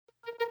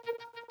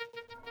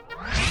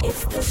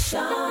It's the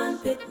Sean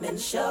Pittman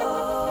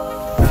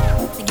Show.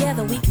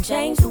 Together we can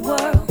change the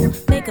world,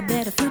 make a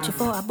better future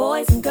for our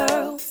boys and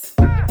girls.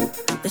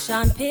 The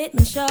Sean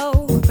Pittman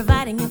Show,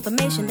 providing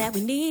information that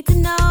we need to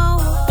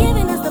know,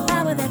 giving us the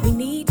power that we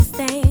need to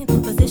stand,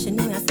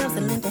 positioning ourselves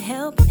and lend a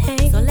helping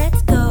hand. So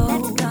let's go,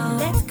 let's go,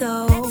 let's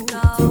go, let's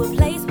go to a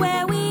place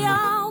where we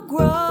all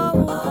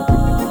grow.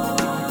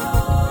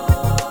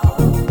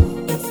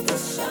 It's the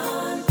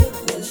Sean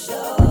Pittman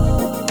Show.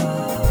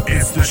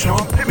 It's the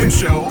Sean Pittman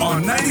Show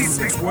on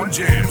 96.1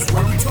 Jams,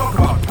 where we talk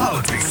about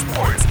politics,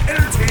 sports,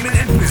 entertainment,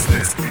 and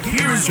business.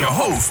 Here is your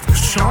host,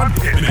 Sean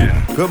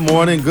Pittman. Good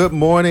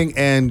morning,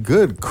 and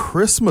good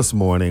Christmas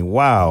morning.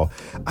 Wow.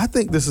 I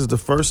think this is the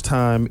first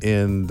time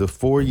in the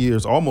 4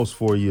 years, almost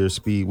 4 years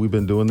speed we've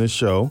been doing this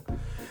show,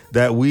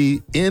 that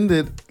we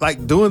ended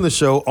like doing the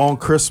show on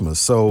Christmas.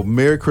 So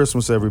Merry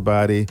Christmas,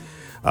 everybody.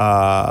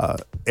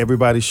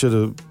 Everybody should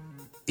have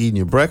eaten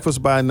your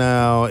breakfast by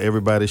now.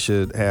 Everybody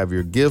should have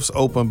your gifts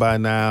open by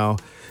now.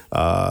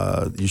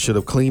 You should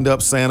have cleaned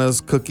up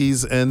Santa's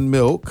cookies and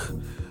milk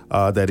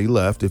that he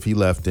left, if he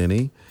left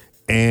any.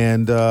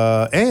 And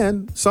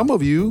some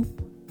of you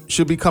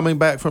should be coming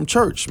back from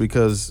church,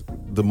 because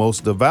the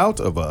most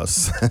devout of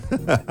us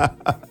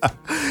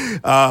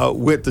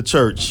went to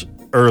church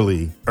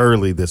early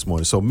this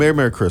morning. So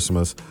Merry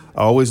Christmas.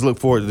 I always look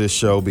forward to this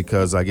show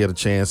because I get a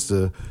chance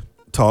to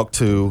talk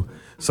to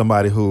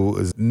somebody who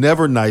is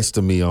never nice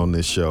to me on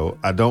this show.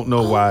 I don't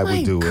know why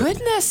we do it. Oh my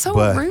goodness, so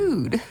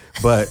rude.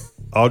 But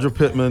Audra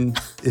Pittman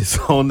is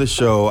on the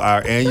show,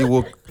 our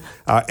annual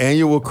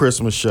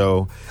Christmas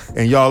show.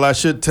 And y'all, I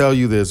should tell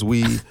you this.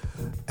 We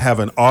have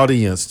an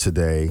audience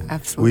today.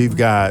 Absolutely. We've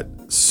got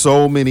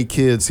so many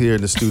kids here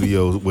in the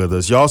studio with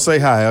us. Y'all say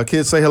hi. Our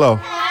kids say hello.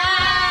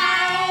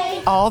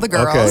 Hi. All the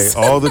girls. Okay,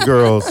 all the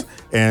girls.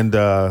 And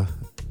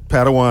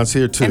Padawan's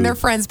here too. And their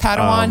friends.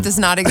 Padawan does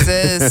not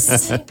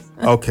exist.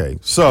 Okay,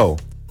 so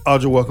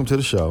Audra, welcome to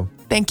the show.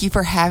 Thank you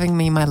for having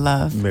me, my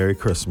love. Merry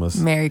Christmas.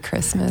 Merry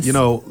Christmas. You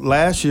know,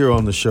 last year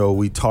on the show,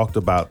 we talked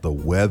about the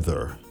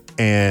weather.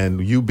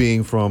 And you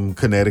being from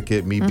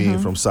Connecticut, me being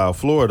from South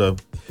Florida,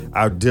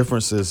 our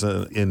differences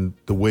in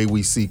the way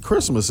we see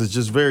Christmas is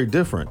just very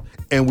different.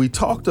 And we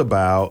talked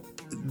about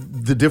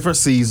the different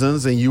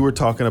seasons, and you were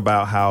talking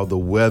about how the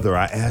weather,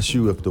 I asked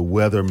you if the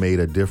weather made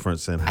a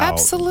difference in how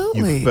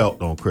you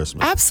felt on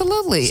Christmas.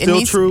 Absolutely.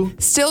 Still true?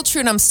 Still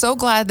true, and I'm so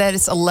glad that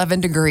it's 11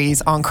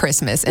 degrees on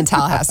Christmas in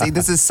Tallahassee.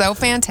 This is so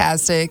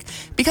fantastic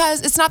because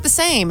it's not the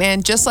same.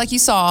 And just like you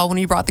saw when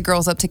you brought the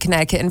girls up to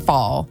Connecticut in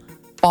fall,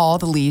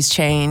 the leaves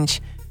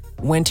change.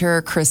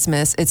 Winter,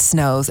 Christmas, it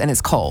snows and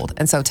it's cold.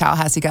 And so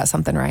Tallahassee got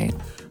something right.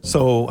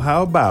 So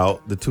how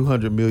about the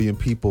 200 million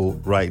people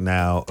right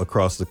now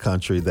across the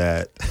country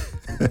that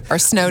are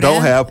snowed don't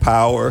in? have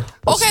power?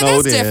 Okay,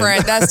 that's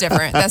different. That's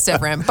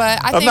different.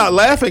 But I think I'm not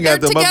laughing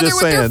at them. I'm just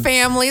saying. Together with their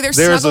family. They're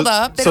snuggled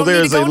up. They don't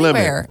need to go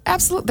anywhere.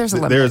 Absolutely. There's a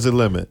limit. There's a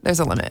limit. There's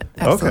a limit.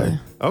 Absolutely.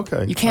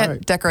 Okay. You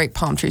can't decorate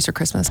palm trees for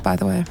Christmas, by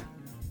the way.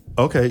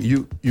 Okay.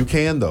 You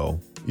can, though.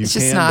 It's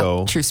just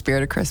not true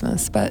spirit of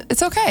Christmas, but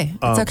it's okay.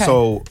 It's okay.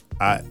 So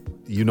I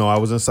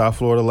was in South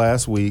Florida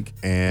last week,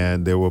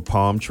 and there were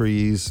palm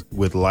trees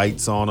with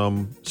lights on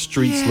them,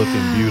 streets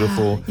looking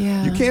beautiful.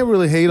 Yeah. You can't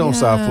really hate on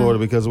South Florida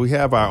because we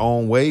have our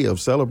own way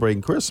of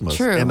celebrating Christmas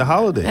and the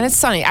holidays. And it's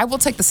sunny. I will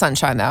take the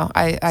sunshine, though.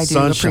 I do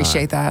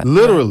appreciate that.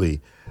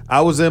 Literally.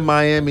 I was in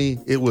Miami.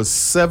 It was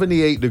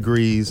 78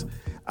 degrees.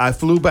 I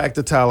flew back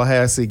to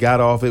Tallahassee, got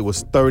off, it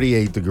was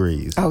 38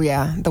 degrees. Oh,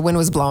 yeah. The wind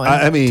was blowing.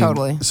 I mean,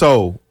 totally.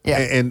 So,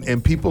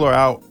 and people are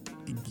out,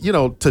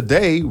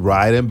 today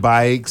riding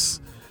bikes,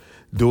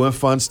 doing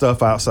fun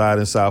stuff outside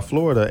in South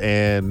Florida,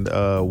 and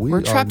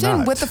we're trapped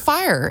in with the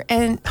fire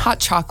and hot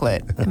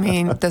chocolate. I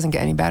mean, it doesn't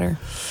get any better.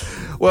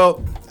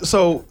 Well,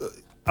 so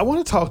I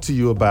want to talk to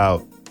you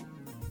about,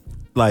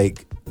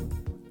 like,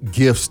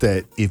 gifts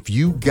that if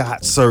you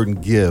got certain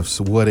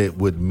gifts, what it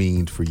would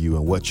mean for you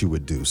and what you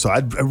would do. So I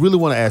really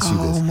want to ask you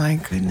this. Oh my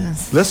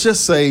goodness. Let's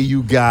just say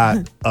you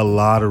got a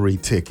lottery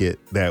ticket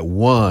that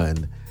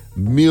won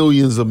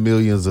millions of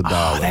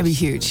dollars. That'd be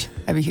huge.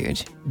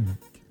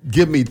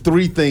 Give me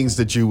 3 things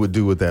that you would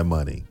do with that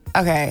money.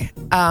 Okay.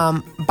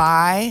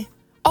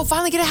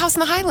 Finally get a house in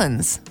the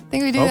Highlands. I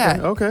think we do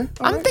that. Okay.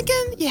 I'm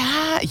thinking,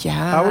 yeah.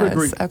 I would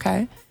agree.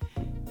 Okay.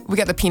 We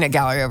got the peanut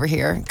gallery over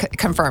here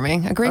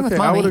confirming, agreeing with I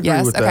mommy. would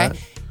agree with that.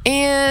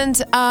 And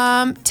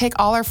take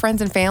all our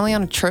friends and family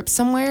on a trip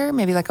somewhere,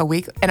 maybe like a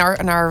week, and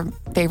our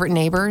favorite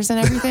neighbors and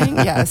everything.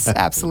 Yes,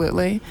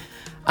 absolutely.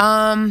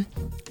 And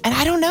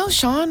I don't know,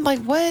 Sean, like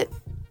what?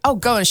 Oh,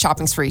 go on a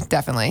shopping spree,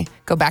 definitely.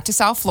 Go back to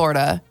South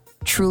Florida,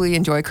 truly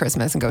enjoy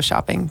Christmas and go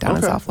shopping down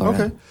in South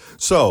Florida. Okay.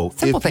 So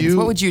simple things.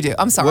 What would you do?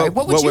 I'm sorry.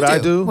 What would you do? I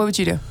do? What would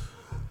you do?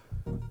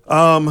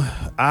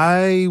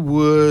 I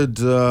would.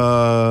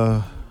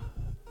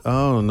 I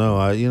don't know.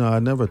 I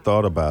never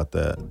thought about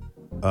that.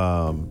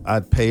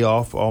 I'd pay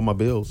off all my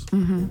bills.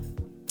 Mm-hmm.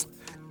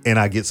 And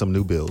I get some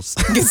new bills.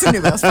 Get some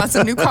new bills. Find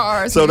some new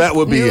cars. So that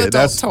would be it.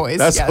 That's toys.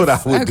 That's what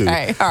I would do.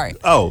 Okay. All right.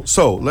 Oh,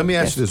 so let me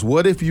ask you this.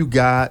 What if you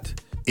got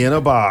in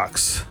a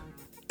box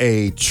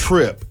a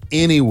trip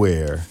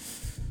anywhere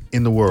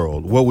in the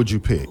world, what would you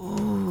pick?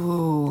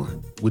 Ooh.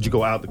 Would you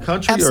go out the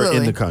country Absolutely. or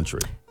in the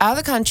country? Out of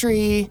the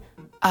country,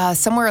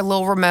 somewhere a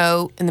little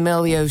remote in the middle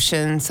of the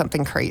ocean,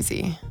 something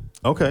crazy.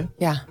 Okay.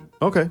 Yeah.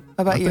 Okay. What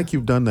about you? I think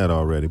you've done that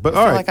already. But I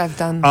all feel right. like I've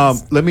done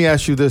this. Let me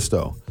ask you this,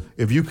 though.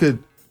 If you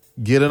could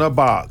get in a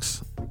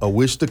box a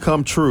wish to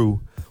come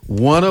true,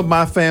 one of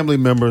my family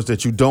members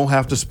that you don't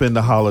have to spend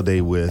the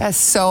holiday with. That's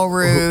so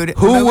rude.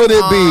 Who would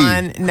it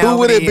be? Nobody. Who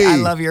would it be? I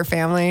love your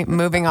family.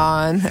 Moving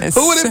on.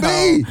 Who would it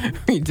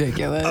be?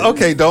 Ridiculous.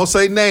 Okay, don't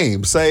say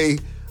names. Say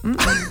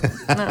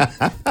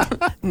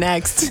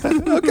next.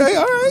 okay,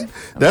 all right.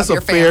 That's a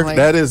your fair. family.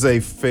 That is a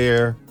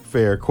fair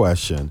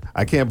question.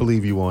 I can't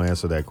believe you won't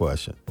answer that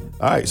question.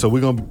 All right, so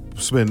we're gonna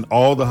spend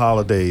all the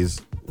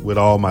holidays with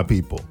all my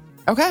people.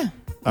 Okay.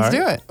 Let's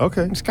do it.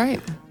 Okay. It's great.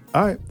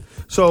 All right.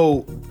 So,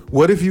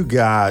 what if you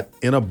got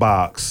in a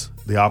box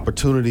the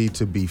opportunity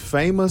to be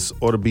famous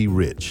or to be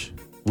rich?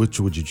 Which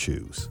would you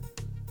choose?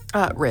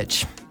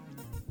 Rich.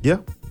 Yeah.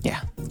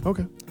 Yeah.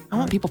 Okay. I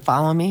want people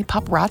following me.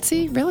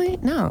 Paparazzi? Really?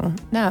 No.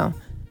 Okay.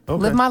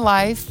 Live my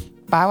life.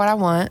 Buy what I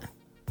want.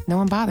 No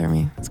one bother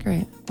me. It's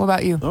great. What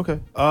about you? Okay.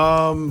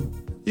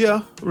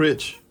 Yeah,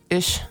 rich.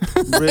 Ish.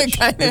 Rich.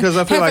 Kinda Because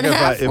I feel half like and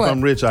half. if What?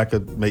 I'm rich, I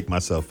could make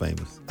myself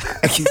famous.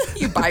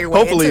 You buy your way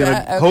hopefully, into in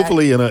that. a, Okay.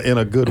 hopefully in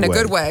a good way. In a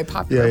good way.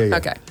 Popular. Yeah.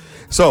 Okay.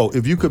 So,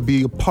 if you could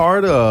be a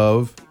part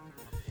of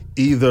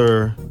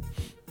either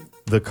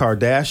the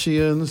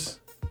Kardashians,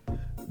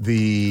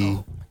 the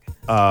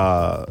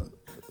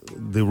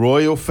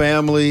royal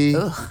family,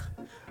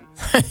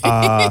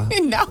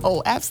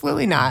 No,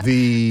 absolutely not.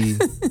 the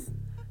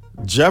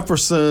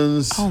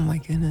Jeffersons, Oh my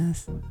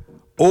goodness.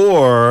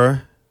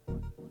 or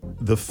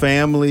the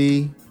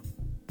family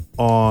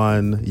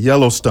on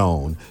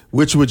Yellowstone,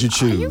 which would you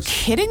Are you choose?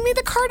 kidding me?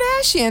 The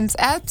Kardashians,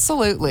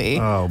 absolutely.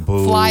 Oh,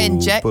 boo. Flying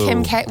jet, boo.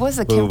 Kim K. Was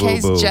it Boo, Kim boo,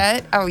 K's boo.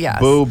 jet? Oh yes.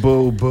 Boo,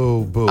 boo,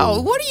 boo, boo.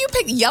 Oh, what do you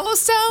pick?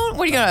 Yellowstone?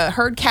 What are you gonna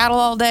herd cattle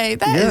all day?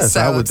 That is Yes, so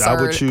I would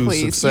absurd. choose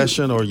Please.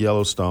 Succession or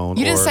Yellowstone.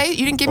 You didn't or- say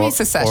you didn't give me or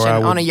Succession I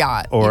would- on a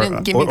yacht. Or, You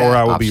didn't give me or that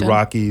I would be option.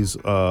 Rocky's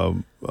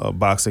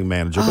boxing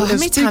manager. Oh, But how and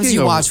many times speaking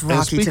you of- watch and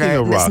Rocky speaking today?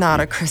 of It's Rocky, not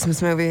a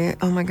Christmas movie.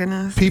 Oh my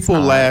goodness. people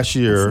It's not. last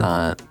year It's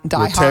not. were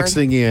Die Hard.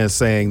 texting in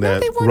saying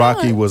that they were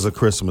Rocky not. was a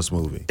Christmas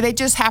movie. They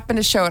just happened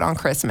to show it on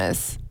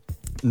Christmas.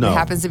 No. It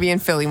happens to be in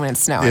Philly when it's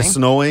snowing. It's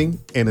snowing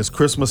and it's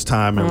Christmas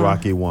time and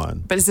Rocky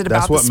won. But is it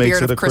That's about the what makes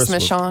spirit it of a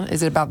Christmas, Sean?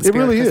 Is it about the It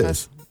spirit really of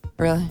Christmas?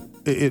 Really?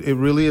 It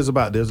really is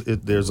about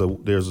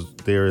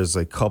there is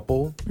a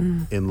couple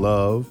in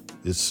love.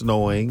 It's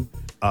snowing.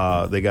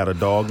 They got a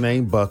dog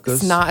named Buckus.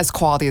 It's not as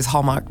quality as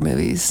Hallmark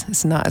movies.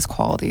 It's not as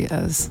quality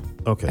as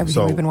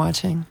everything we've been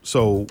watching.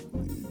 So,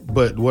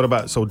 but what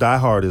about Die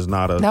Hard is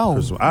not a No,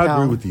 Christmas. I no.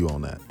 agree with you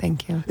on that.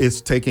 Thank you.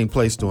 It's taking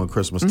place during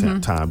Christmas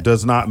time.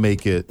 Does not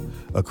make it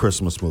a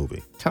Christmas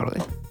movie. Totally.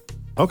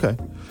 Okay.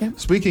 Yeah.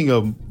 Speaking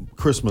of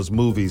Christmas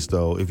movies,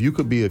 though, if you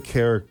could be a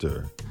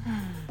character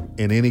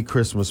in any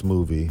Christmas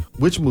movie,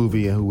 which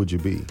movie and who would you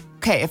be?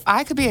 Okay, if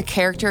I could be a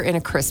character in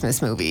a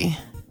Christmas movie,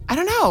 I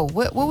don't know.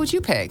 What would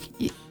you pick?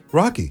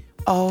 Rocky.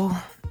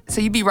 Oh, so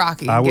you'd be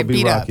Rocky. I would get be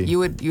beat Rocky. up. You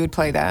would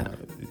play that.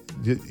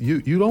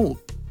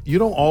 You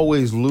don't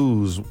always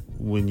lose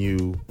when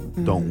you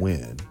don't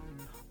win.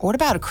 Or what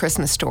about A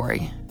Christmas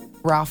Story?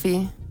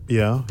 Ralphie.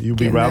 Yeah, you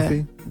be getting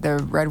Ralphie. The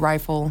red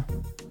rifle.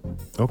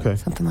 Okay,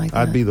 Something like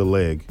I'd that. be the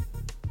leg.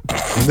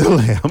 The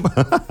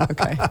lamb.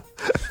 Okay.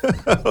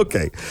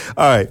 Okay.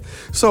 All right.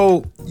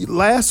 So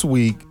last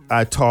week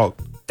I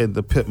talked at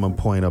the Pittman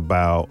point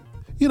about,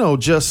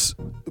 just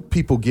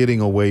people getting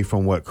away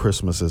from what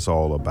Christmas is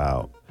all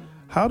about.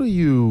 How do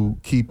you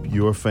keep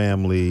your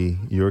family,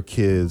 your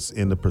kids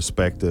in the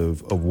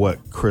perspective of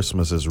what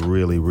Christmas is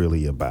really,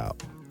 really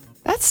about?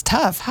 That's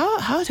tough.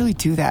 How do we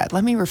do that?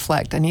 Let me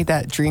reflect. I need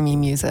that dreamy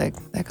music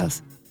that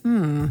goes,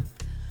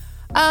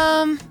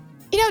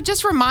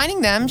 just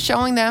reminding them,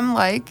 showing them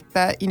like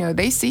that,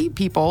 they see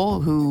people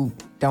who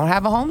don't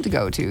have a home to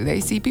go to. They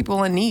see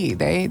people in need.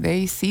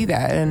 They see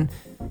that. And,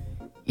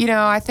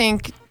 I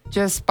think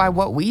just by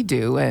what we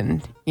do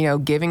and,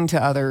 giving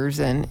to others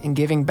and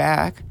giving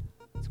back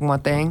is one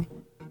thing.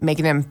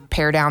 Making them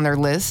pare down their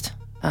list.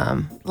 A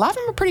lot of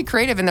them are pretty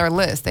creative in their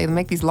list. They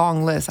make these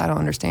long lists. I don't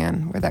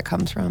understand where that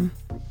comes from.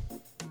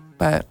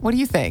 But what do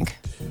you think?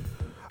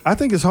 I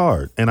think it's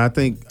hard, and I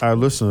think our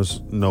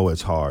listeners know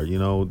it's hard.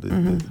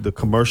 The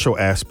commercial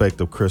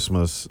aspect of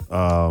Christmas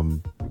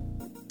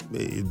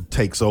it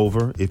takes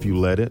over if you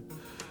let it.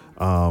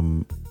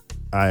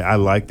 I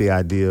like the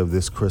idea of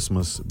this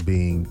Christmas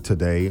being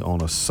today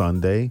on a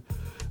Sunday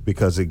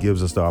because it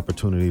gives us the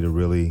opportunity to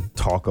really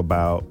talk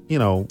about,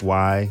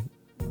 why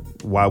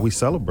we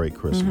celebrate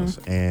Christmas.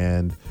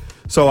 And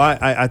so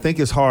I think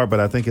it's hard,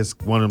 but I think it's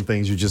one of them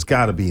things you just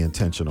got to be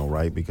intentional,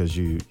 right? Because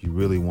you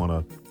really want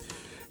to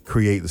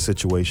create the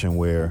situation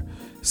where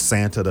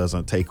Santa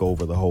doesn't take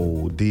over the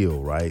whole deal,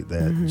 right?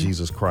 That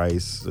Jesus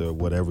Christ,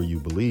 whatever you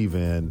believe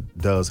in,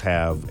 does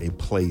have a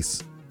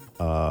place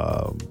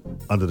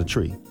under the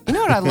tree. You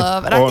know what I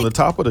love? And or I on think the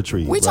top of the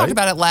tree. we talked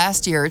about it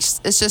last year.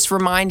 It's just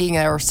reminding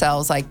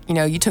ourselves, like,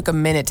 you took a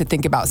minute to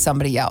think about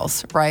somebody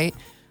else, right?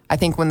 I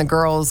think when the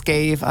girls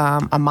gave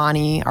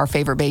Amani, our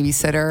favorite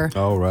babysitter,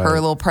 her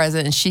little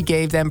present, and she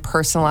gave them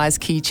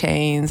personalized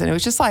keychains. And it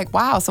was just like,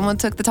 wow, someone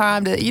took the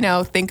time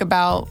to, think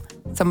about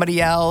somebody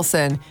else.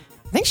 And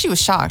I think she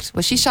was shocked.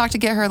 Was she shocked to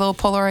get her little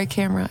Polaroid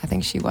camera? I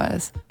think she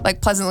was.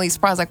 Like, pleasantly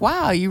surprised, like,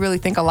 wow, you really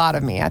think a lot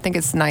of me. I think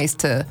it's nice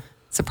to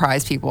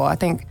surprise people. I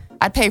think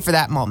I'd pay for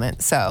that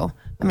moment. So,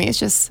 I mean,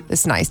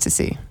 it's nice to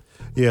see.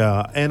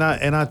 Yeah. And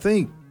I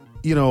think,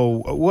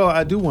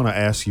 I do want to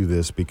ask you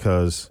this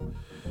because,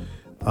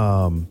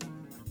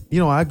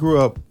 I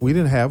grew up, we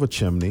didn't have a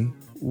chimney.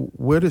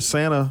 Where did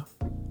Santa,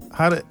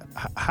 Santa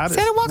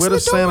walks through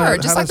the door.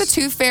 Just like the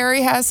Tooth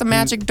Fairy has some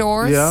magic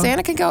doors. Yeah.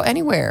 Santa can go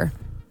anywhere.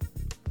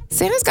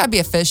 Santa's got to be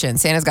efficient.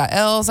 Santa's got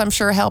elves, I'm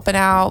sure, helping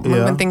out,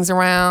 moving things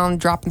around,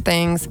 dropping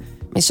things.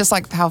 It's just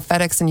like how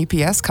FedEx and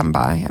UPS come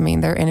by. I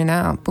mean, they're in and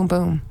out. Boom,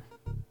 boom.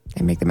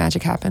 They make the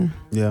magic happen.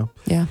 Yeah.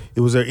 Yeah.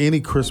 Was there any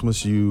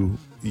Christmas you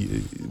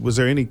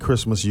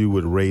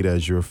would rate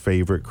as your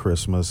favorite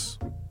Christmas,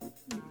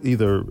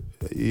 either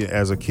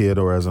as a kid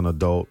or as an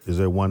adult? Is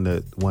there one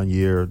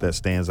year that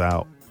stands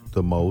out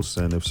the most,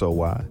 and if so,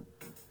 why?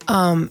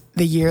 The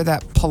year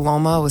that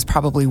Paloma was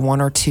probably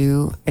 1 or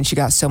 2, and she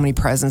got so many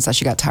presents that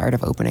she got tired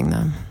of opening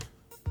them.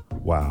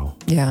 Wow.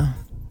 Yeah.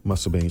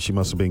 She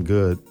must have been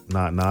good,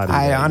 not naughty.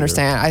 I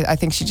understand. I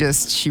think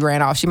she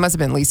ran off. She must have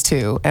been at least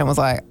 2 and was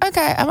like,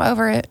 okay, I'm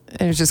over it.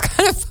 And it was just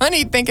kind of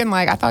funny thinking,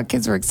 like, I thought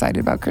kids were excited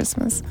about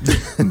Christmas.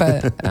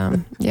 But,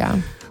 yeah.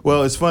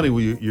 Well, it's funny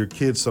when your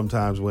kids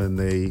sometimes when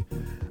they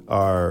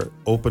are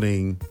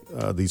opening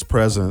these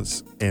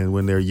presents, and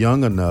when they're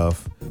young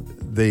enough,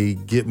 they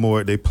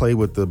play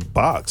with the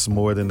box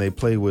more than they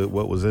play with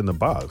what was in the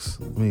box.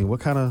 I mean, what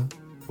kind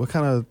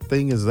of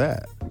thing is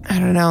that? I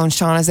don't know. And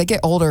Sean, as they get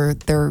older,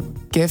 their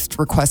gift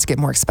requests get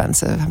more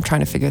expensive. I'm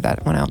trying to figure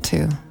that one out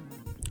too.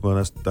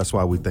 Well, that's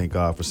why we thank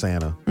God for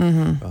Santa.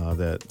 Mm-hmm.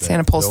 That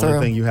Santa pulls through. The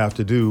only thing you have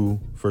to do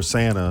for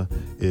Santa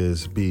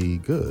is be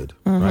good,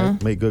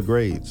 right? Make good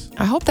grades.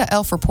 I hope that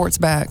elf reports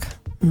back.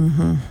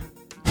 Mm-hmm.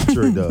 I'm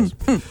sure it does.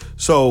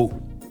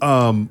 So,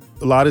 a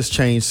lot has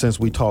changed since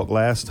we talked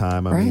last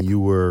time. I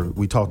mean,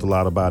 we talked a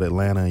lot about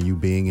Atlanta and you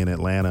being in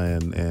Atlanta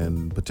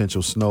and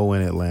potential snow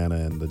in Atlanta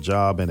and the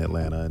job in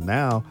Atlanta. And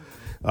now,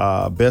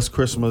 best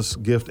Christmas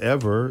gift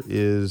ever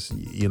is,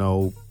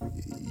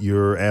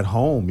 you're at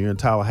home. You're in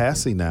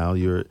Tallahassee now.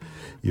 You're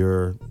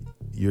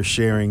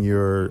sharing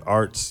your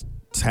arts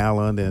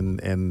talent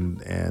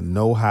and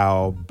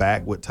know-how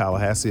back with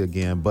Tallahassee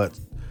again, but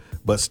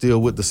still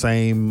with the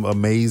same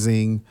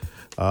amazing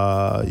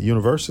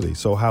university.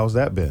 So how's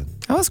that been?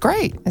 Oh, it's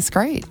great. It's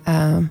great.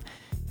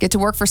 Get to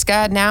work for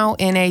SCAD now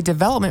in a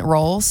development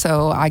role.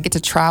 So I get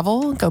to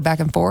travel, go back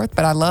and forth,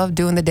 but I love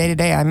doing the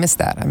day-to-day. I miss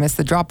that. I miss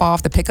the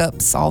drop-off, the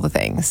pickups, all the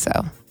things. So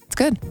it's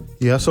good.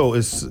 Yeah. So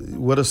does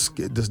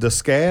the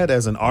SCAD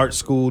as an art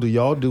school, do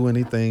y'all do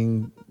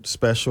anything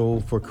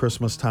special for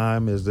Christmas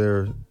time? Is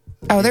there...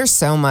 Oh, there's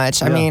so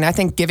much. I mean, I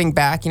think giving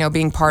back,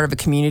 being part of a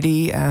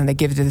community, they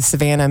give to the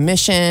Savannah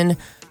Mission.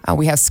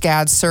 We have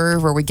SCAD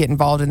Serve where we get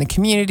involved in the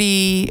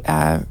community,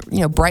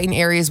 brighten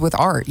areas with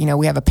art.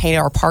 We have a Paint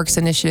Our Parks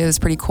initiative. It's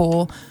pretty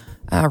cool.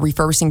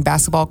 Refurbishing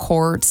basketball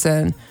courts.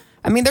 And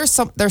I mean, there's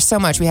so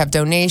much. We have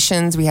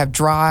donations, we have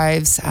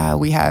drives,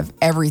 we have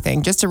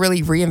everything just to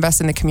really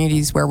reinvest in the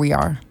communities where we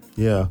are.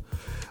 Yeah.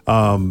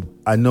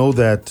 I know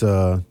that,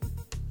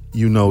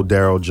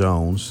 Daryl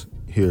Jones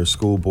here,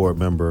 school board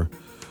member,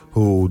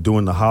 who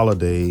during the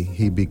holiday,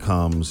 he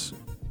becomes,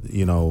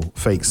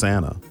 fake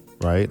Santa,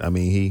 right? I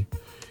mean,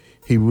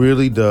 he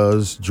really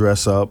does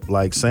dress up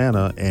like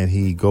Santa, and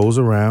he goes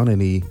around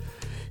and he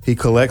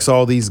collects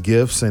all these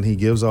gifts, and he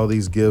gives all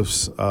these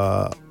gifts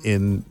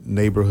in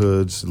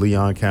neighborhoods,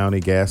 Leon County,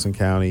 Gaston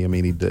County. I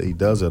mean, he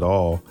does it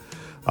all.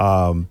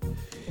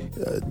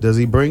 Does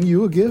he bring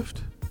you a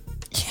gift?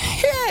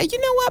 Yeah, you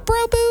know what,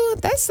 Bro Boo?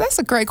 That's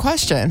a great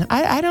question.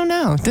 I don't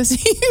know. Does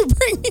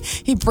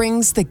he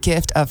brings the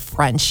gift of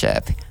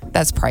friendship.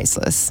 That's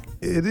priceless.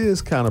 It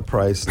is kind of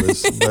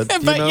priceless, but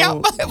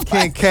you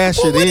can't cash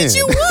it in. What did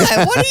you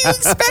want? What do you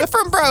expect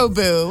from Bro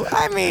Boo?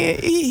 I mean,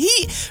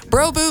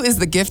 Bro Boo is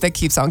the gift that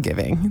keeps on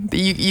giving.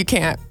 You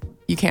can't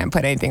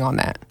put anything on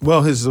that.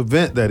 Well, his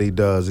event that he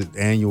does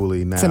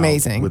annually now, it's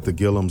amazing. With the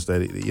Gillums,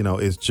 that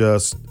it's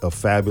just a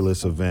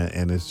fabulous event,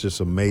 and it's just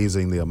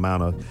amazing the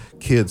amount of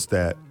kids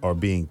that are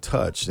being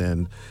touched,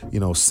 and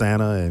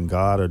Santa and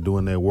God are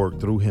doing their work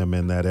through him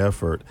in that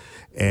effort,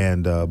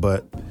 and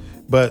but.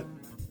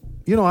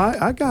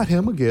 I got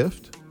him a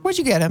gift. What'd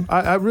you get him?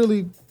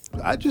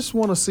 I just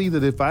want to see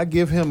that if I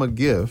give him a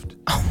gift.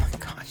 Oh my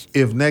gosh.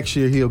 If next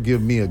year he'll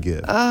give me a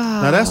gift.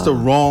 Now that's the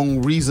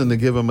wrong reason to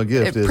give him a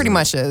gift. It pretty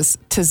much is.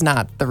 'Tis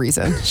not the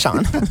reason,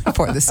 Sean,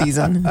 for the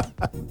season.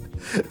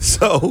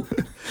 So,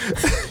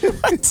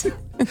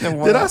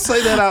 did I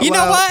say that out loud? You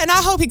know what? And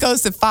I hope he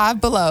goes to Five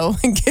Below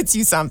and gets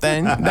you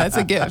something. That's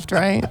a gift,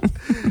 right?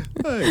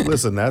 Hey,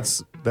 listen,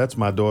 that's That's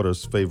my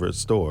daughter's favorite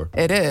store.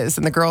 It is.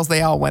 And the girls,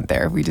 they all went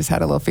there. We just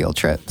had a little field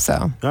trip. So.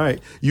 All right.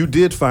 You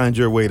did find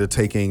your way to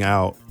taking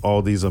out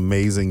all these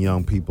amazing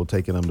young people,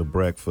 taking them to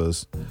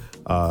breakfast.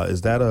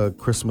 Is that a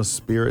Christmas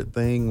spirit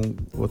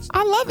thing?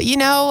 I love it. You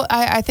know,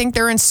 I think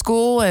they're in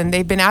school and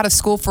they've been out of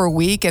school for a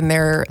week and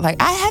they're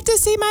like, I have to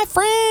see my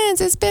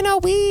friends. It's been a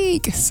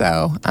week.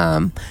 So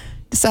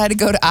decided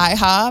to go to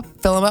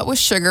IHOP, fill them up with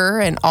sugar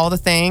and all the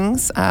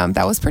things.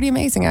 That was pretty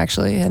amazing,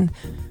 actually. And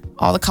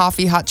all the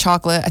coffee, hot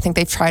chocolate. I think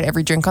they've tried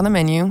every drink on the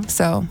menu.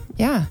 So,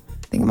 yeah,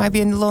 I think it might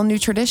be a little new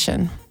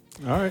tradition.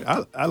 All right.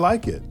 I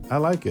like it. I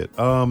like it.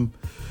 All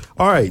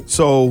right.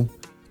 So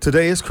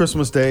today is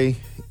Christmas Day.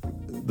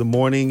 The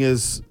morning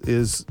is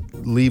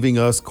leaving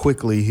us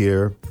quickly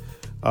here.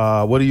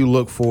 What do you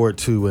look forward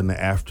to in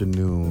the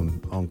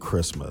afternoon on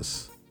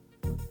Christmas?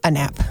 A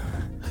nap.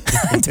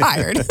 I'm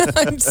tired.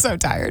 I'm so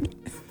tired.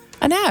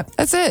 A nap.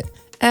 That's it.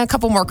 And a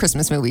couple more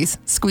Christmas movies.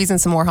 Squeeze in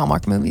some more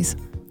Hallmark movies.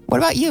 What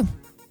about you?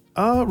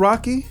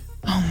 Rocky.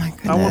 Oh my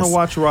goodness. I want to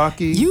watch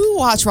Rocky. You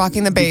watch Rocky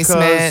in the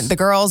basement. The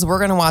girls, we're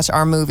going to watch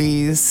our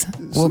movies.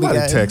 We'll be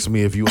good. Text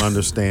me if you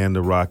understand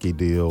the Rocky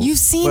deal. You've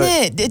seen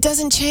it. It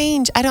doesn't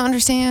change. I don't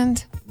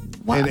understand.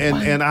 Why?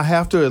 And I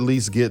have to at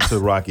least get to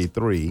Rocky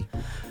 3,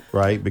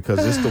 right?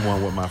 Because it's the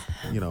one with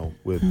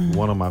with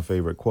one of my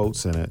favorite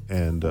quotes in it.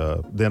 And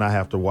then I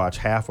have to watch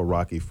half of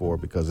Rocky 4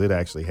 because it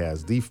actually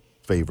has the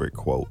favorite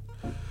quote.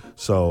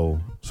 So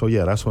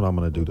yeah, that's what I'm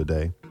going to do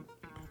today.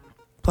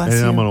 Bless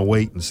and you. I'm going to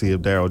wait and see if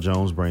Daryl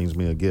Jones brings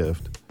me a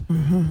gift.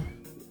 Mm-hmm.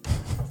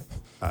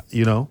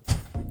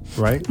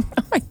 Right?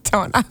 I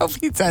don't. I hope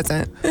he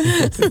doesn't.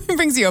 He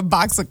brings you a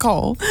box of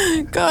coal.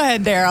 Go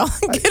ahead, Daryl.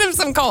 Get him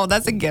some coal.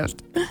 That's a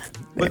gift.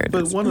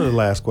 But one of the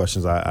last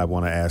questions I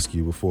want to ask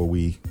you before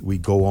we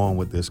go on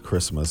with this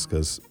Christmas,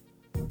 because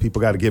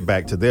people got to get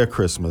back to their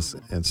Christmas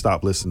and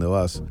stop listening to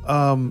us.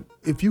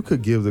 If you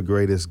could give the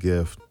greatest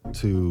gift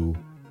to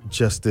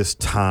just this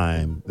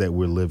time that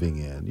we're living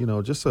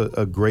in, just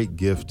a great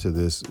gift to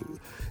this.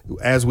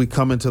 As we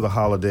come into the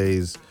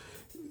holidays,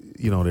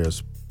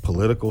 there's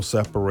political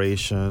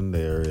separation.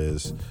 There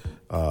is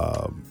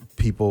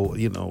people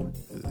having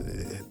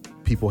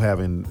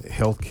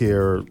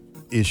healthcare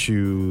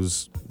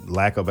issues,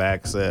 lack of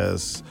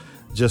access,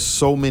 just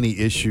so many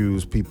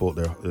issues.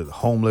 Their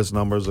homeless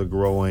numbers are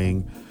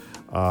growing.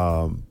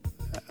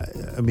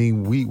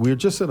 We're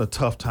just in a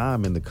tough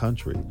time in the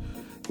country.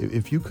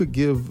 If you could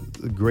give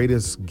the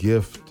greatest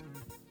gift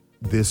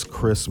this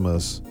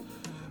Christmas,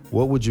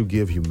 what would you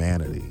give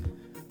humanity?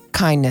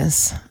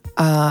 Kindness.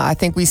 I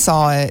think we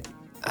saw it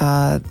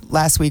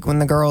last week when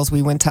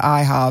we went to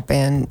IHOP,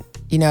 and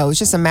it's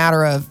just a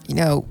matter of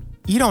you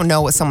don't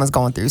know what someone's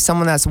going through.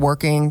 Someone that's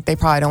working, they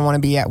probably don't want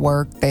to be at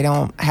work. They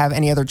don't have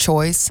any other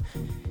choice.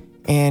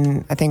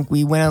 And I think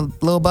we went a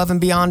little above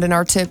and beyond in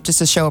our tip just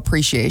to show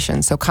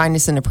appreciation. So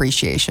kindness and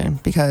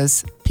appreciation,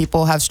 because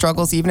people have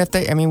struggles, even if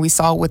we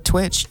saw it with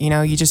Twitch,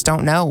 you just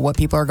don't know what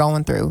people are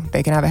going through.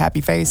 They can have a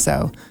happy face.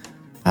 So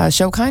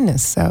show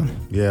kindness. So,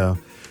 yeah.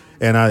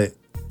 And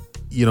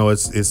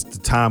it's the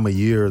time of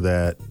year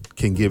that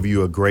can give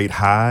you a great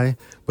high,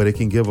 but it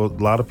can give a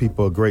lot of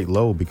people a great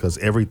low because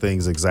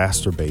everything's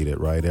exacerbated,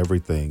 right?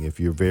 Everything. If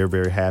you're very,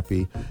 very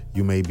happy,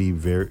 you may be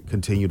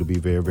continue to be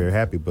very, very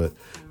happy, but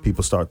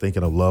people start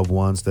thinking of loved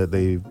ones that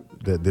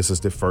this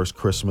is their first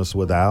Christmas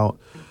without.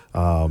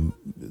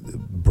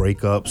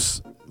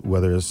 Breakups,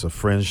 whether it's a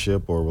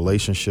friendship or a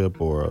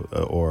relationship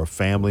or a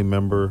family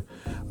member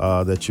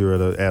that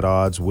you're at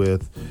odds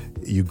with,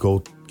 you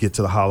get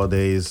to the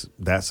holidays,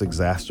 that's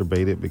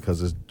exacerbated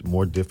because it's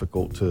more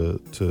difficult to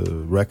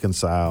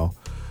reconcile.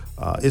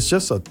 It's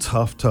just a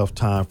tough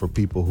time for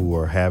people who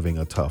are having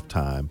a tough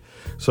time.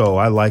 So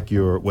I like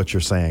what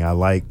you're saying. I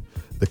like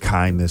the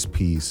kindness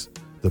piece,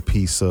 the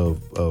piece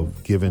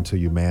of giving to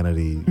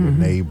humanity, your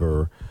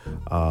neighbor,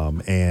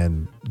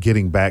 and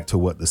getting back to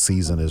what the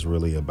season is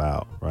really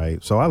about,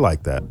 right? So I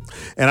like that.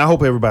 And I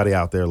hope everybody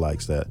out there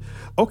likes that.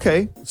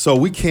 Okay, so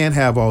we can't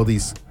have all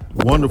these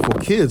wonderful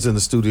kids in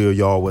the studio,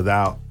 y'all,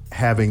 without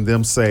having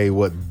them say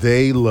what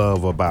they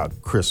love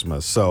about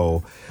Christmas.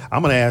 So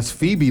I'm going to ask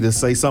Phoebe to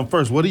say something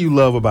first. What do you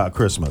love about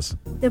Christmas?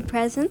 The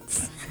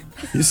presents.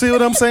 You see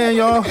what I'm saying,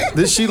 y'all?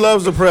 She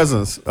loves the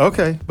presents.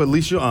 Okay, but at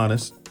least you're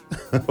honest.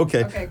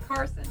 Okay. Okay,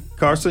 Carson.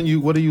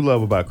 Carson, what do you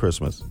love about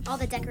Christmas? All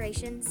the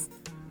decorations.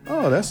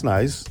 Oh, that's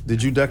nice.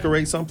 Did you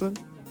decorate something?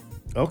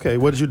 Okay,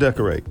 what did you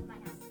decorate?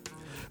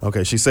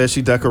 Okay, she said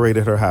she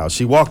decorated her house.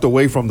 She walked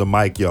away from the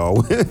mic,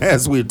 y'all,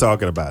 as we were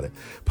talking about it.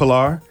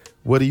 Pilar,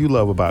 what do you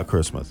love about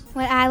Christmas?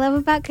 What I love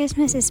about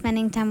Christmas is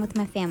spending time with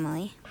my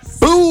family.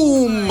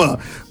 Boom!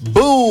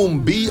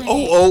 Boom!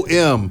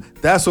 BOOM.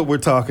 That's what we're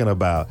talking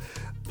about.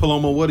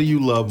 Paloma, what do you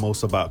love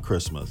most about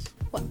Christmas?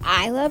 What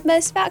I love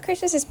most about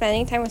Christmas is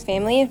spending time with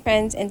family and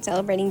friends and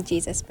celebrating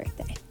Jesus'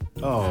 birthday.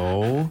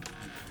 Oh,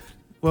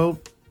 well,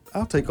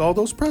 I'll take all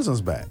those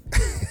presents back.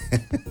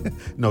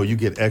 No, you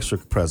get extra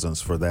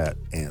presents for that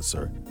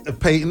answer.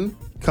 Peyton,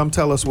 come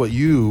tell us what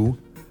you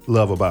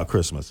love about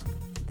Christmas.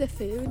 The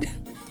food.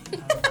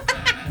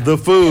 The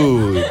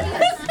food.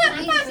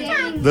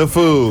 The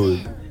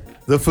food.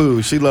 The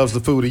food. She loves the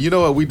food. And you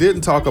know what? We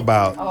didn't talk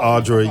about,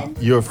 Audra,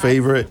 your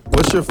favorite.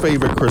 What's your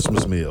favorite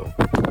Christmas meal?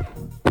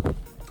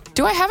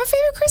 Do I have a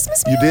favorite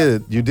Christmas meal? You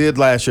did. You did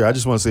last year. I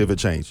just want to see if it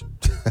changed.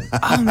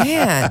 Oh,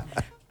 man.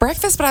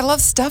 Breakfast, but I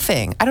love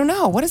stuffing. I don't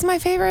know. What is my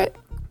favorite?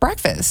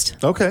 Breakfast.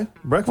 Okay.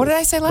 Breakfast. What did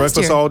I say last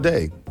breakfast year? all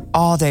day.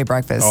 All day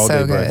breakfast. All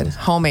so day good. breakfast.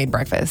 Homemade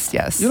breakfast.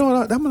 Yes. You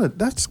know what?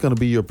 That's gonna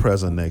be your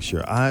present next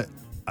year.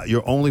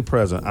 Your only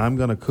present. I'm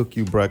gonna cook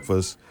you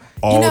breakfast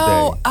all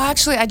day.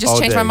 Actually, I just All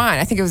changed day. my mind.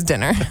 I think it was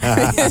dinner.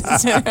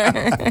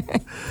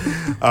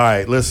 All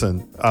right,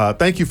 listen.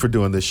 Thank you for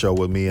doing this show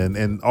with me,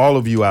 and all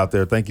of you out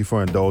there. Thank you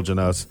for indulging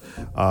us.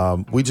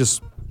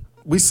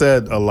 We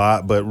said a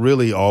lot, but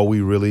really, all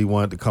we really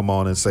wanted to come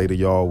on and say to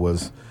y'all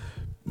was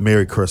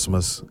Merry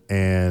Christmas,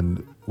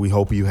 and we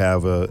hope you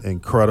have an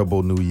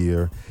incredible New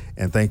Year.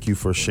 And thank you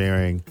for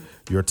sharing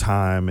your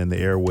time in the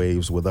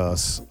airwaves with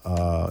us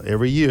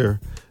every year,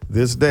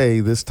 this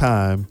day, this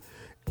time.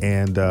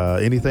 And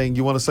anything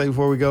you want to say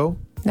before we go?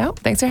 No,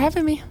 thanks for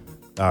having me.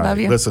 All right, Love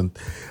you. listen.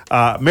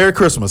 Merry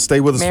Christmas.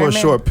 Stay with us Merry, for a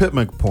Merry. short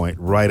Pittman point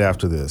right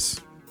after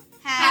this.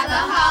 Have a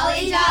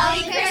holly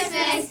jolly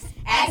Christmas,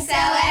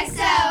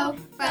 XOXO,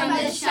 from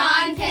the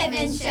Sean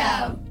Pittman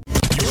Show.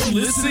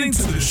 You're listening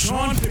to the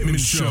Sean Pittman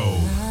Show.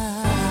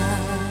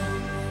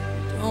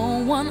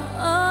 Don't want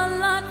a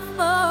lot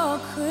for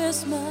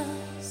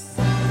Christmas.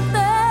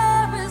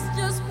 There is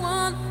just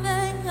one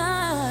thing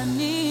I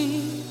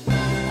need.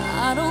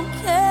 I don't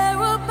care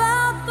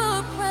about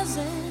the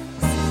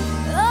presents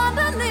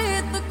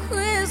underneath the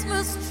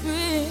Christmas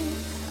tree.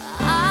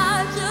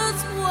 I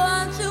just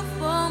want you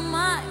for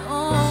my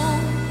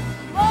own,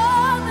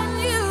 more than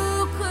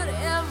you could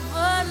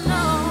ever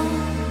know.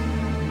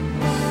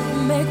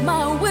 Make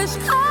my wish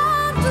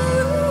come true.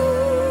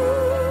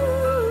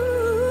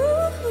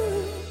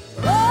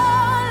 All I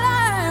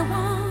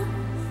want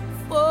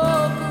for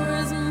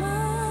Christmas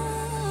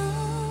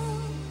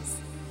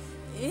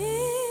is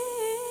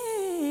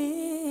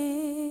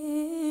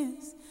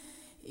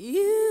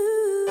you.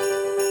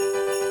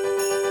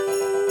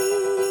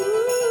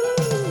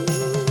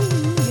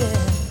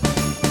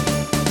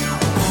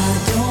 I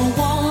don't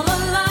want a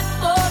lot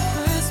for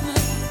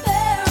Christmas.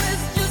 There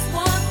is just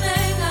one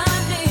thing I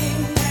need.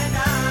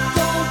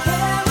 Don't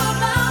care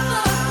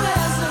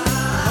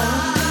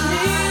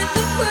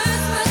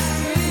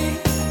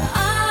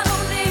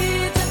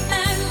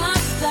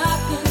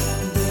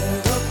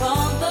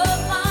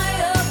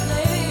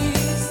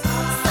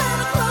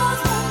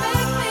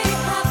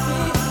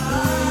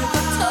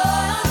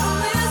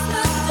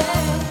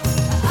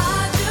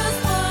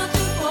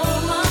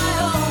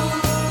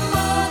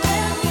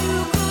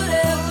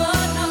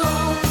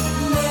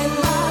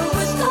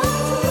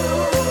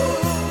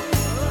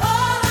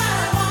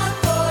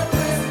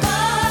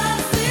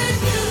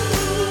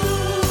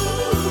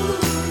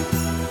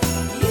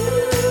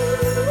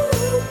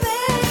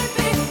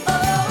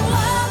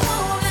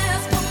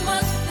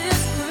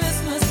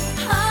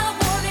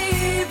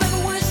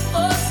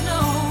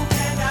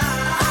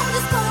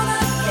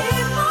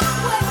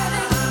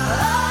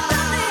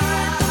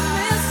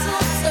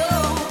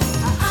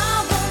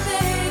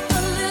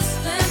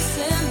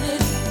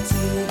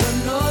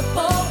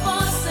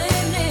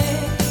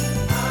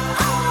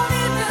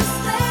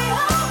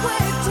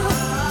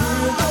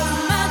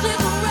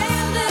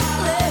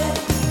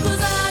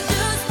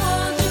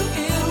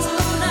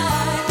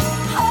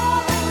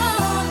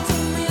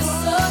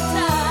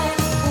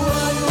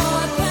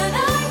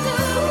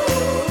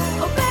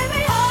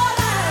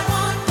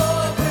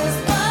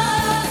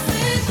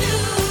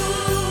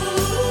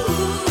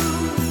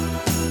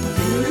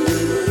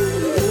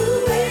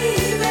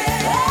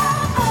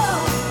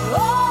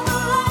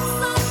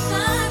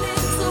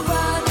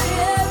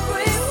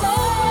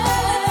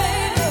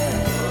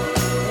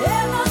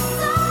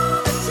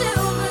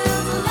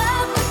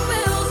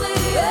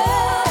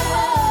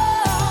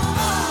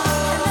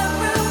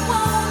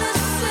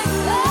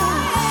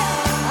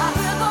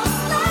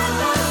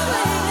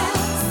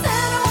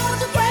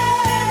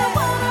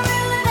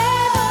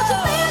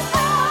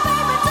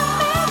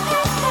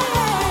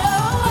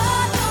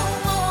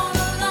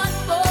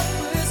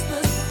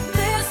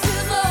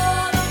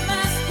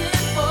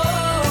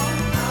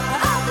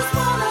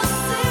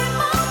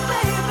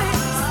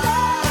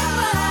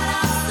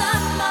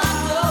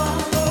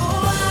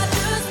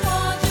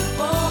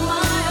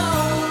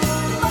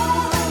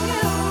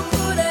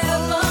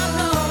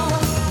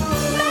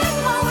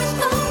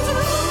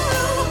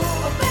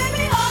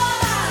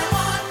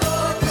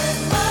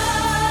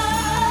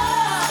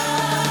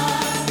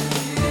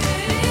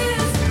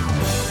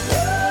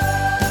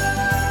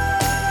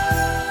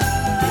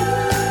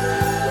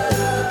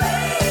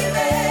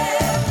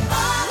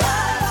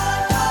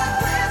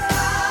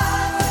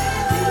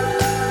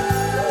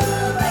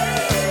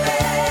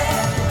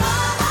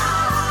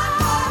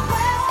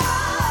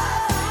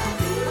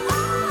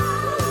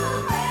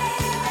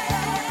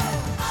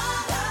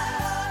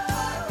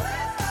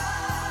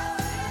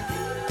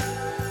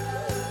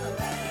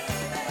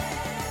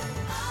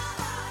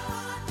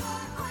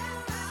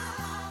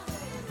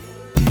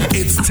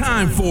It's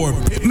time for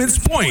Pittman's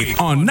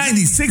Point on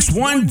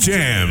 96.1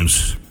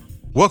 Jams.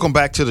 Welcome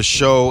back to the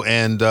show,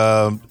 and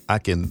I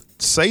can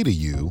say to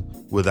you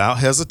without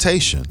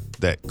hesitation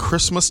that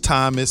Christmas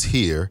time is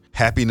here,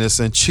 happiness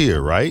and cheer,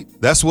 right?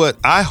 That's what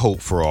I hope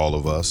for all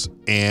of us,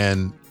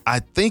 and I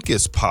think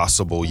it's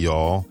possible,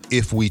 y'all,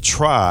 if we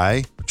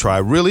try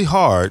really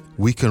hard,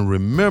 we can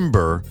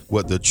remember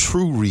what the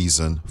true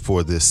reason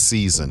for this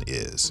season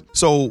is.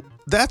 So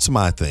that's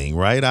my thing,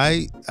 right?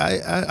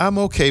 I'm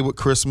okay with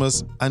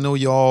Christmas. I know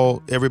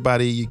y'all,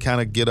 everybody, you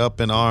kind of get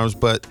up in arms,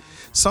 but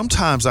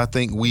sometimes I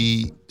think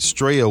we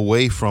stray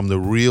away from the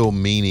real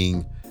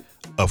meaning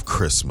of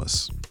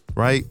Christmas,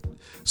 right?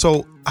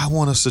 So I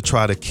want us to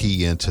try to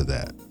key into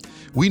that.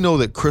 We know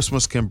that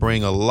Christmas can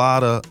bring a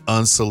lot of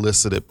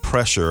unsolicited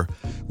pressure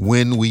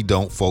when we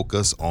don't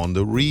focus on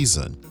the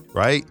reason,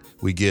 right?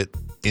 We get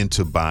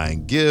into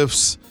buying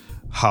gifts,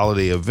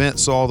 holiday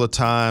events all the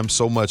time,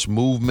 so much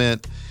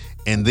movement,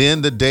 and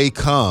then the day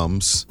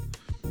comes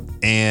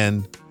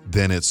and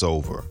then it's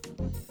over.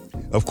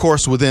 Of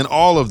course, within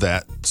all of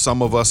that,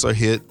 some of us are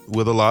hit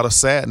with a lot of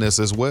sadness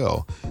as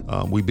well.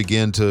 We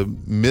begin to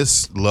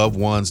miss loved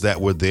ones that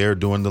were there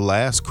during the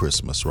last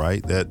Christmas,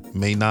 right? That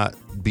may not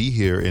be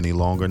here any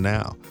longer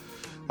now.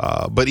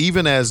 But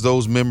even as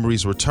those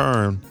memories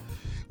return,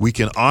 we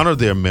can honor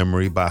their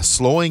memory by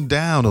slowing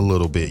down a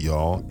little bit,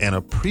 y'all, and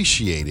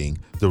appreciating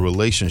the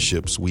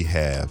relationships we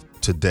have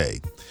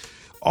today.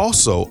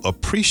 Also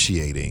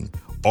appreciating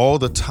all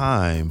the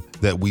time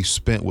that we've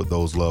spent with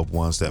those loved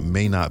ones that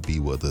may not be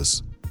with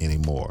us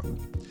anymore.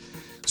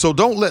 So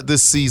don't let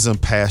this season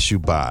pass you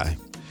by.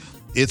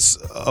 It's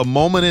a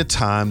moment in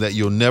time that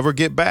you'll never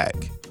get back.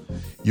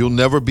 You'll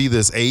never be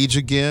this age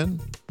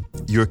again.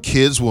 Your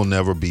kids will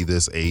never be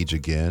this age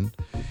again.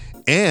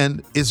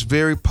 And it's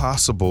very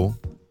possible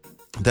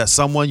that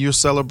someone you're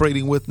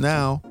celebrating with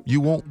now,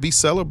 you won't be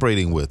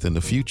celebrating with in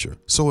the future.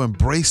 So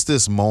embrace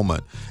this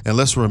moment and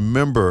let's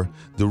remember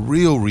the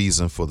real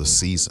reason for the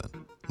season.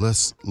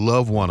 Let's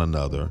love one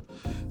another.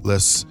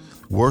 Let's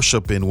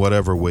worship in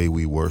whatever way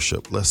we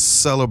worship. Let's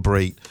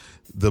celebrate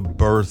the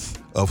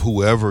birth of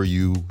whoever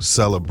you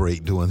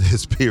celebrate during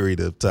this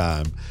period of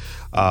time.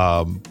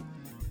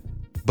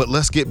 But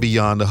let's get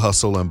beyond the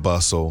hustle and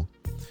bustle.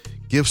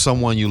 Give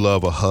someone you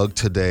love a hug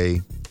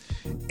today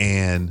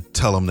and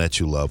tell them that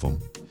you love them.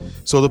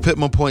 So the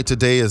Pittman point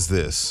today is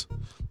this: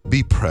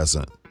 be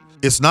present.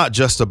 It's not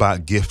just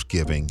about gift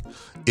giving.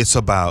 It's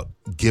about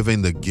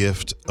giving the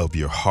gift of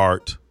your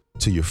heart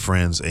to your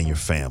friends and your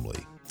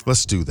family.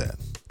 Let's do that.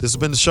 This has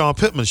been the Sean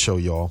Pittman Show,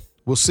 y'all.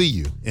 We'll see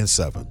you in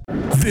 7.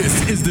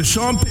 This is the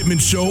Sean Pittman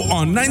Show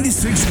on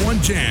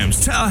 96.1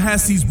 Jams,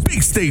 Tallahassee's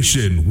big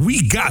station.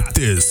 We got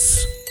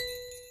this.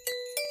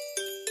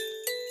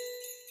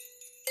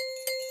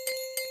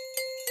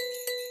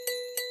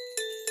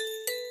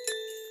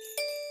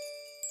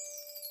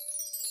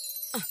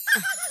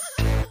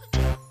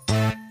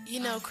 You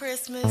know,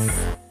 Christmas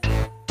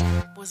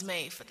was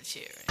made for the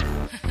children.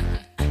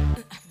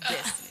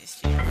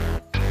 Destiny's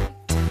children.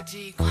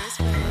 G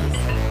Christmas.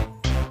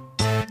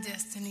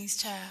 Destiny's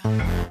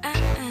child.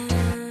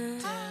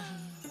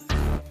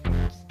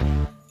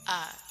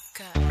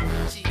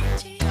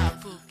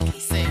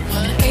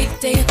 On the 8th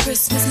day of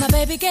Christmas, my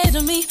baby gave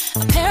to me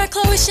a pair of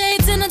Chloe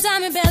shades and a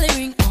diamond belly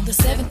ring. On the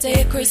 7th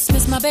day of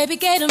Christmas, my baby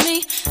gave to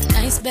me a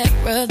nice back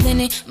rub, then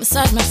he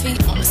massaged my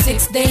feet. On the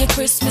 6th day of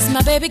Christmas,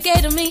 my baby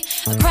gave to me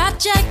a crop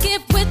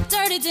jacket with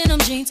dirty denim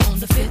jeans. On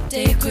the 5th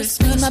day of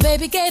Christmas, my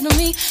baby gave to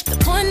me the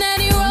poem that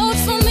he wrote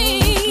for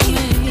me.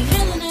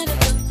 Feeling that it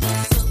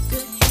feels so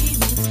good, he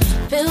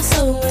feels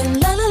so in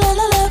love,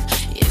 love.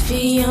 If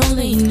he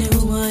only knew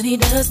what he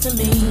does to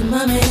me,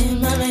 my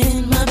man, my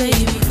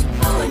baby.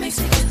 Oh, it makes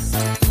me feel so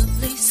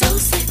lovely, so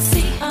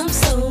sexy. I'm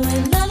so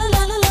in love.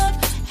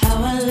 How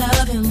I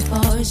love him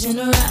for his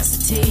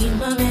generosity,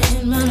 my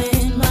man,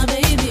 my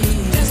baby.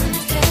 Doesn't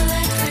it feel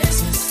like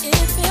Christmas? It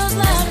feels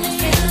lovely.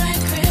 Doesn't it feel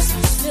like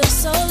Christmas? Feels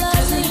so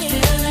lovely. Doesn't it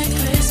feel like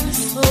Christmas?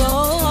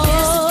 Oh,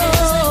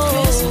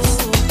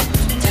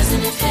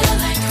 doesn't it feel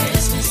like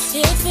Christmas?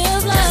 It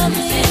feels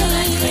lovely. Doesn't it feel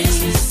like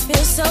Christmas?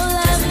 Feels so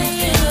lovely. Doesn't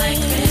it feel like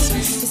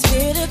Christmas? The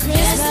spirit of Christmas.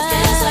 Yes, it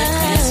feels like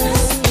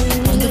Christmas.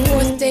 On the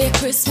 4th day of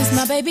Christmas,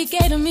 my baby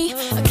gave to me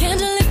a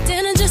candlelit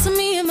dinner just for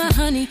me and my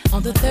honey.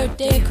 On the 3rd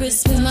day of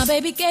Christmas, my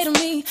baby gave to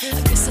me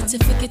a gift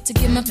certificate to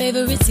get my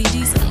favorite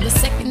CDs. On the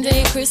 2nd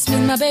day of Christmas,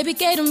 my baby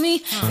gave to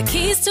me the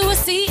keys to a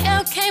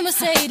CLK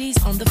Mercedes.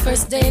 On the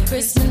 1st day of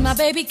Christmas, my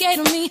baby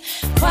gave to me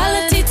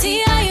quality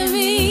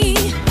T.I.M.E.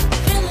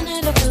 Feeling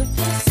it up,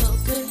 feels so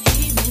good,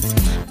 he makes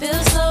me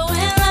feel so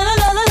in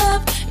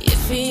love.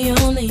 If he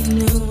only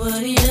knew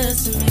what he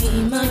does to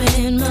me, my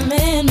man,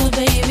 my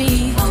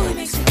baby. Oh, it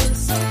makes me feel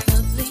so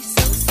lovely,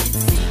 so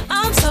sexy.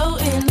 I'm so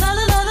in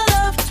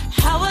love.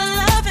 How I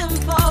love him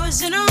for his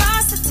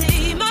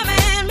generosity, my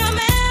man, my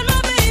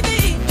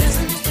baby.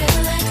 Doesn't it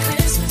feel like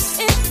Christmas?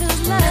 It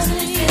feels lovely. Doesn't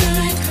it feel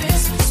like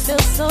Christmas?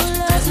 Feels so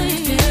lovely. Doesn't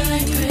it feel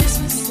like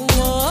Christmas?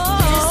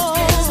 Whoa.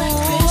 Yes, it feels like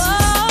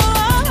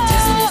Christmas.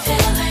 Doesn't it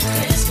feel like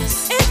Christmas?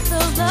 It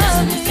feels lovely.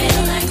 Doesn't it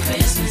feel like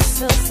Christmas?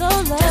 Feels so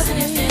lovely. Doesn't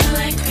it feel like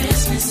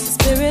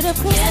of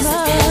Christmas. Yes,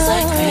 it feels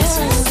like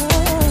Christmas.